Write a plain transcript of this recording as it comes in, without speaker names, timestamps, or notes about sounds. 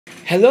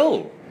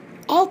Hello!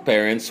 All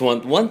parents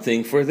want one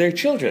thing for their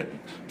children,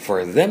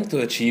 for them to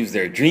achieve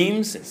their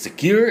dreams and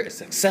secure a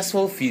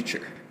successful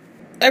future.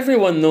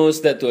 Everyone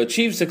knows that to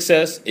achieve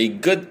success, a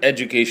good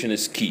education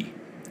is key,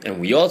 and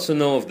we also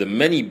know of the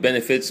many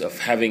benefits of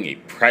having a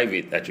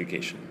private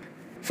education.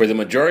 For the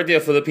majority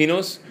of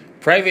Filipinos,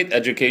 private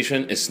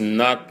education is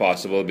not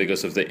possible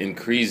because of the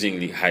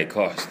increasingly high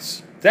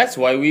costs. That's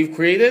why we've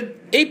created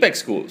APEC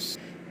Schools.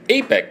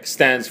 APEC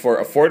stands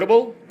for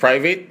Affordable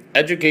Private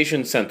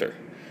Education Center.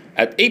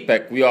 At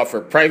APEC, we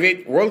offer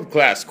private,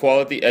 world-class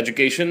quality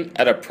education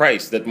at a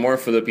price that more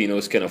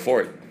Filipinos can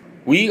afford.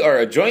 We are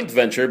a joint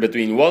venture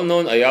between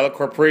well-known Ayala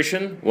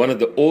Corporation, one of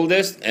the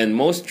oldest and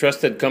most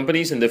trusted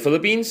companies in the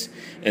Philippines,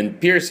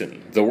 and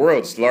Pearson, the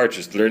world's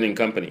largest learning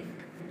company.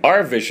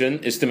 Our vision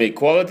is to make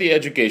quality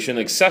education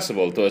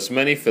accessible to as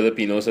many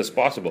Filipinos as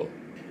possible.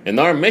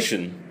 And our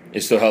mission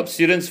is to help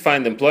students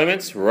find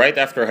employments right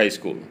after high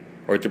school,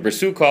 or to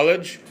pursue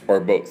college, or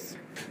both.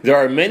 There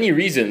are many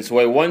reasons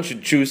why one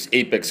should choose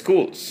APEC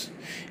Schools,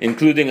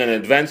 including an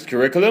advanced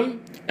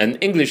curriculum, an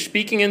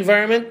English-speaking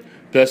environment,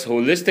 plus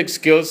holistic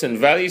skills and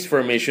values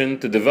formation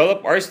to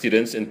develop our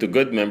students into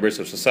good members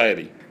of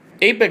society.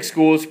 APEC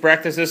Schools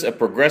practices a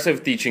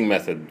progressive teaching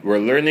method where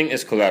learning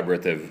is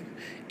collaborative.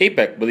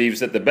 APEC believes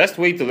that the best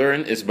way to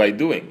learn is by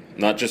doing,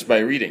 not just by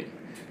reading,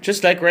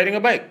 just like riding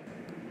a bike.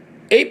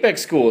 APEC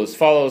Schools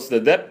follows the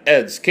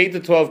DepEd's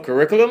K-12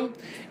 curriculum,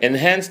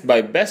 enhanced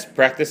by best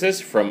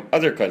practices from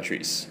other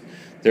countries.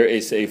 There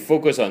is a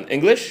focus on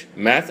English,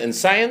 math, and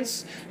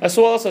science, as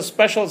well as a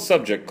special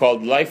subject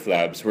called Life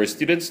Labs, where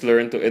students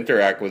learn to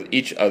interact with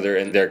each other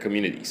and their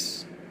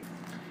communities.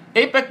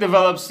 APEC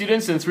develops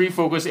students in three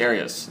focus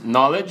areas: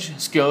 knowledge,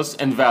 skills,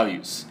 and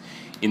values,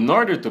 in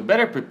order to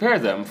better prepare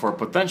them for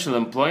potential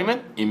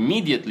employment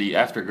immediately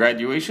after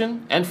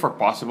graduation and for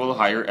possible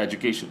higher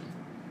education.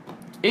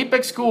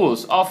 APEC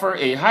Schools offer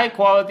a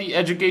high-quality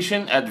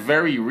education at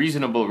very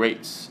reasonable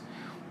rates.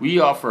 We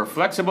offer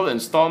flexible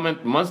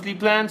installment monthly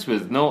plans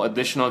with no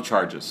additional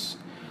charges.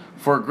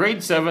 For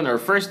grade 7 or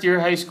first-year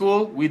high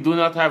school, we do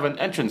not have an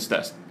entrance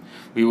test.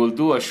 We will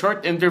do a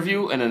short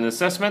interview and an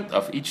assessment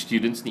of each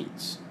student's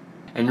needs.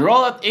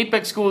 Enroll at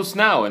APEC Schools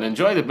now and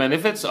enjoy the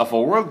benefits of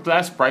a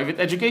world-class private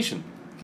education.